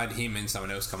 I had him and someone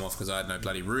else come off because I had no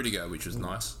bloody Rudiger, which was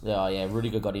nice. Yeah,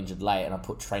 Rudiger got injured late, and I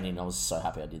put Trent in. I was so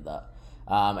happy I did that.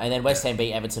 And then West Ham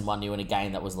beat Everton 1-0 in a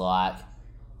game that was like,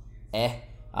 I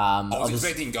was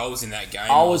expecting goals in that game.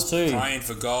 I was too. Praying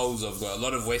for goals. I've got a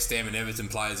lot of West Ham and Everton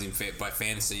players by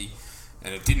fantasy,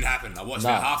 and it didn't happen. I watched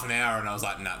about half an hour, and I was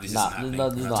like, this isn't happening.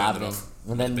 This is not happening.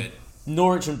 And then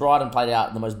Norwich and Brighton played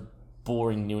out the most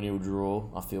boring 0-0 draw,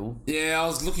 I feel. Yeah, I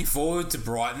was looking forward to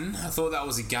Brighton. I thought that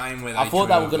was a game where I thought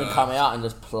they were going to come out and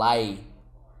just play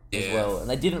as well, and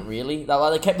they didn't really.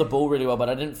 They kept the ball really well, but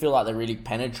I didn't feel like they really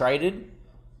penetrated.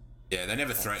 Yeah, they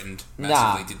never threatened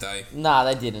massively, did they? Nah,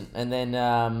 they didn't. And then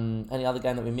any other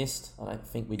game that we missed? I don't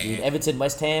think we did. Everton,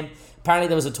 West Ham. Apparently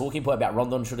there was a talking point about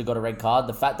Rondon should have got a red card.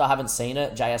 The fact that I haven't seen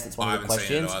it, JS, that's one of the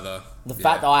questions. I haven't seen it either. The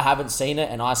fact that I haven't seen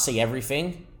it and I see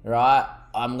everything, right,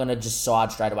 I'm going to just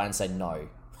side straight away and say no.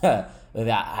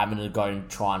 Without having to go and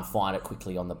try and find it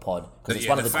quickly on the pod. Because it's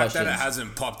one of the questions. The fact that it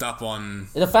hasn't popped up on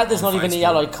the fact there's not Facebook. even a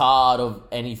yellow card of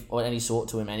any sort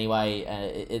to him anyway.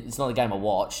 It's not a game I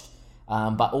watched.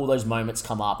 But all those moments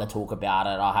come up, they talk about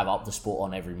it. I have Up the Sport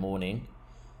on every morning.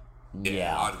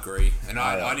 Yeah, I'd agree. And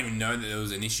I didn't even know that there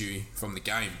was an issue from the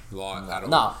game, at all.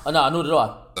 No, nor did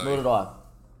I. Nor did I.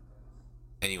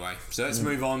 Anyway, so let's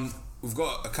move on. We've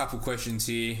got a couple questions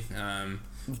here.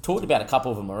 We've talked about a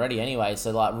couple of them already anyway.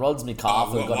 So, Rods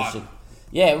McArthur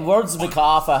Rods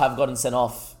McArthur have gotten sent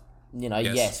off.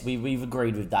 Yes, we've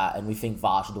agreed with that, and we think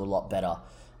VAR should do a lot better.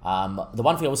 The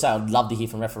one thing I will say, I'd love to hear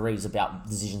from referees about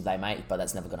decisions they make, but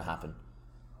that's never going to happen.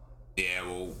 Yeah,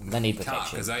 well, they need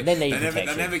protection. They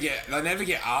never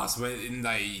get asked when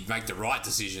they make the right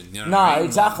decision. You know no, what I mean?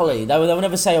 Exactly. They will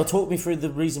never say, talk me through the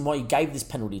reason why you gave this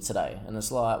penalty today. And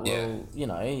it's like, they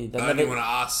only want to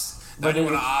ask. They only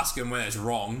want to ask them when it's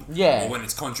wrong, or when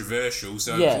it's controversial.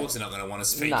 So of course they're not going to want to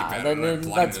speak about it.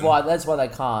 That's why they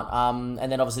can't.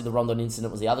 And then obviously the Rondon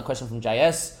incident was the other question from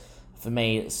JS. For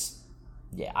me, it's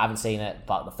I haven't seen it,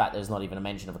 but the fact there's not even a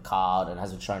mention of a card and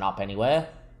hasn't shown up anywhere.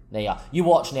 There you are. You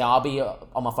watch now. I'll be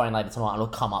on my phone later tonight and it'll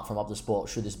come up from Up the Sport.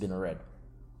 Should this have been a red?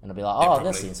 And I'll be like,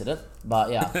 that's the incident.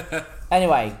 But yeah.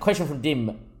 Anyway, question from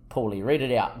Dim Paulie. Read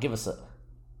it out. Give us it.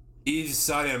 Is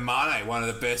Sadio Mane one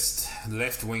of the best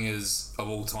left wingers of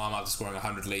all time after scoring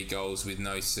 100 league goals with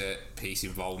no set piece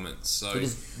involvement? So he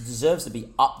deserves to be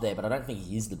up there, but I don't think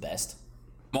he is the best.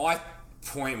 My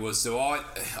point was, I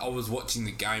was watching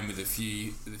the game with a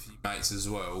few mates as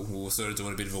well. We were sort of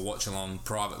doing a bit of a watch along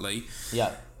privately.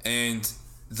 Yeah. And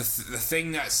the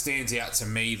thing that stands out to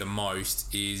me the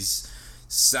most is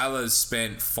Salah's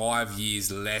spent 5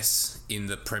 years less in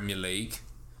the Premier League,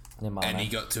 and he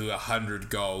got to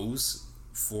 100 goals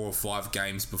 4 or 5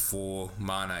 games before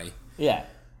Mane. Yeah,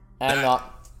 and that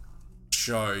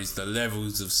shows the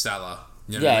levels of Salah.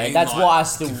 You know what I mean? That's why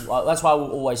that's why I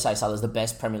will always say Salah's the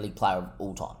best Premier League player of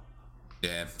all time.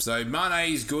 Yeah, so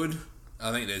Mane is good.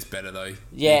 I think there's better though.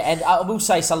 Yeah, and I will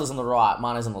say Salah's on the right,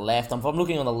 Mane's on the left. If I'm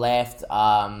looking on the left,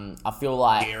 I feel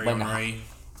like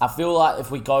if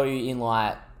we go in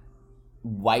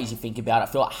ways you think about it,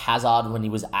 I feel like Hazard when he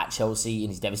was at Chelsea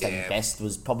in his devastating best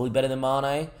was probably better than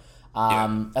Mane.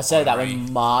 I say that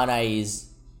when Mane is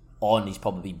on, he's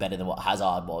probably better than what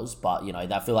Hazard was, but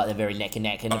I feel like they're very neck and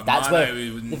neck. And if that's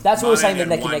what we're saying, the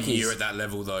neck and neck is. 1 year at that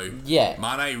level though. Yeah,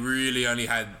 Mane really only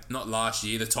had not last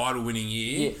year, the title-winning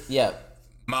year. Yeah.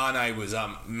 Mane was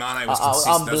consistent.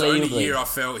 That was the only year I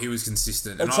felt he was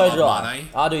consistent, and so I love Mane.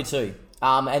 I do too.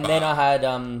 Then I had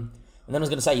and then I was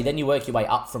going to say, then you work your way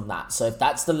up from that. So if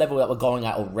that's the level that we're going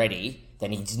at already,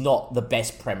 then he's not the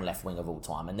best Prem left wing of all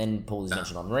time. And then Paul has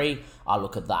mentioned Henry. I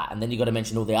look at that, and then you got to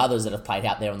mention all the others that have played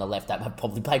out there on the left that have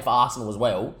probably played for Arsenal as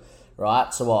well,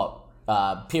 right? So what?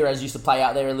 Pires used to play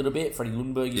out there a little bit. Freddie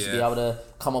Lundberg used to be able to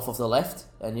come off the left,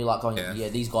 and you're like going,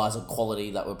 these guys are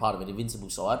quality that were part of an invincible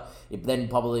side. Then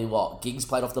probably Giggs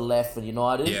played off the left for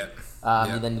United.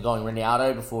 And then going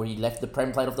Ronaldo before he left the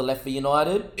Prem played off the left for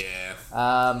United. Yeah.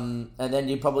 And then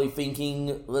you're probably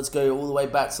thinking, let's go all the way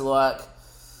back to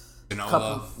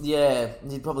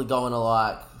you're probably going to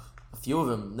a few of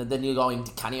them. And then you're going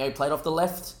to Canio played off the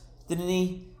left, didn't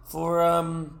he,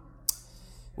 for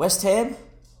West Ham?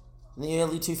 In the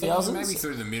early 2000s? Maybe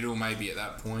through the middle, maybe at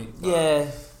that point.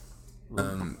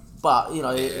 But, all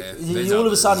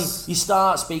of a sudden, you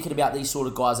start speaking about these sort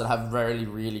of guys that have really,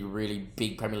 really, really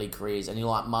big Premier League careers, and you're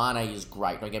like, Mane is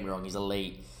great, don't get me wrong, he's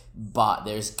elite. But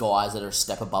there's guys that are a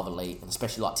step above elite, and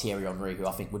especially like Thierry Henry, who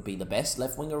I think would be the best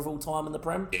left winger of all time in the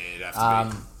Prem. Yeah, it'd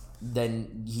have to be.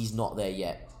 Then he's not there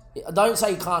yet. I don't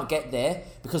say he can't get there,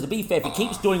 because to be fair, if he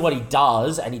keeps doing what he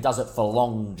does, and he does it for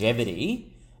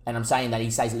longevity, and I'm saying that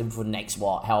he stays at Liverpool for the next,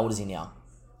 what, how old is he now?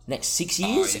 Next 6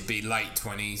 years? He'd be late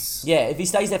 20s. Yeah, if he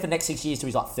stays there for the next 6 years till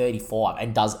he's like 35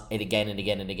 and does it again and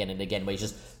again and again and again, where he's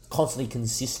just constantly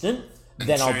consistent,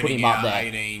 then I'll put him up there.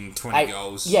 18, 20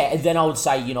 goals. Yeah, and then I would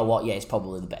say, you know what, yeah, he's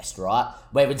probably the best, right?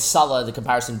 Where with Salah, the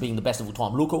comparison being the best of all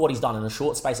time, look at what he's done in a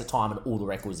short space of time and all the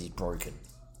records he's broken.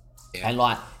 Yeah. And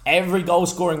like, every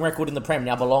goal-scoring record in the Prem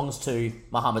now belongs to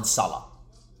Mohamed Salah.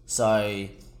 So...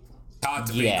 hard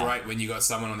to be great when you got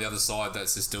someone on the other side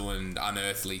that's just doing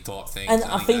unearthly type things. And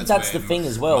I think that's the thing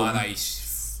as well. Mane,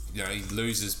 he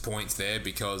loses points there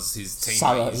because his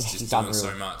teammate is just doing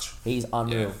so much. He's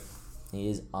unreal. Yeah. He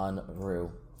is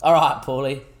unreal. All right,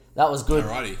 Paulie, that was good.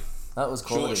 Alrighty, that was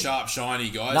quality. Short, sharp, shiny,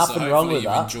 guys. Nothing wrong with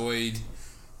that.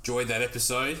 Enjoyed that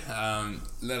episode.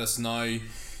 Let us know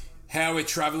how we're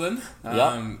travelling.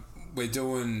 We're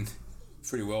doing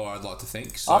pretty well, I'd like to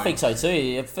think. So. I think so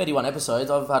too. 31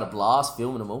 episodes. I've had a blast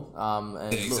filming them all.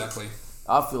 And exactly. Look,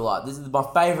 I feel like this is my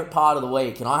favourite part of the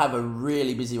week, and I have a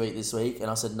really busy week this week, and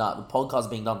I said, no, the podcast's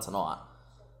being done tonight.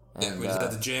 And, we just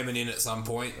had to jam it in at some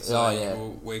point.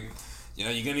 So we're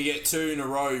you're going to get 2 in a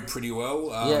row pretty well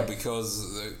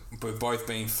because we've both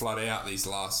been flat out these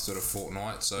last sort of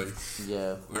fortnight. So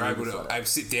we're able to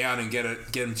sit down and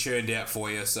get them churned out for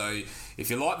you. So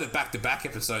if you like the back-to-back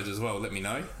episodes as well, let me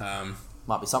know.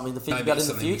 Might be something to think about in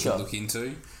the future. Look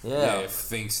into. Yeah, if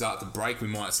things start to break, we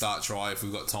might try if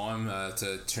we've got time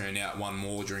to churn out one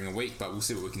more during a week. But we'll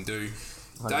see what we can do.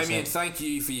 100%. Damien, thank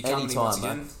you for your company once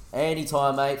again. Mate.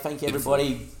 Anytime, mate. Thank you,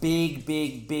 everybody.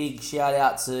 Big shout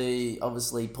out to,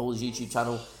 obviously, Paul's YouTube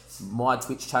channel, my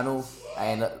Twitch channel,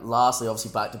 and lastly,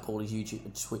 obviously, back to Paul's YouTube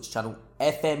Twitch channel.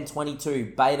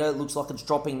 FM22 beta looks like it's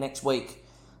dropping next week.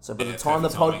 So by the time the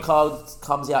podcast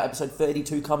comes out, episode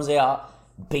 32 comes out,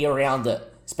 be around it.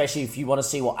 Especially if you want to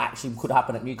see what actually could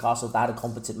happen at Newcastle if they had a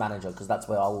competent manager, because that's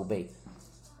where I will be.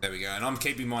 There we go. And I'm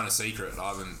keeping mine a secret. I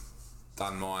haven't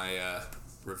done my...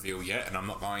 reveal yet, and I'm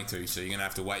not going to, so you're going to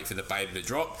have to wait for the beta to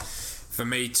drop for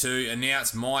me to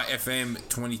announce my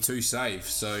FM22 save,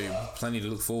 so plenty to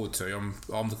look forward to. I'm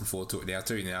looking forward to it now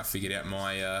too. Now I figured out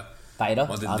my beta,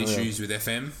 my little issues with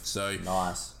FM, so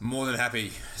nice. More than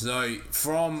happy. So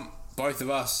from both of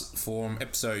us, from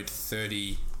episode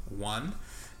 31,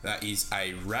 that is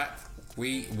a wrap.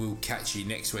 We will catch you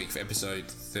next week for episode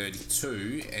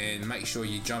 32, and make sure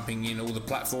you're jumping in all the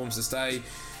platforms to stay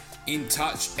in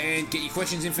touch and get your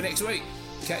questions in for next week.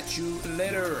 Catch you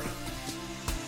later.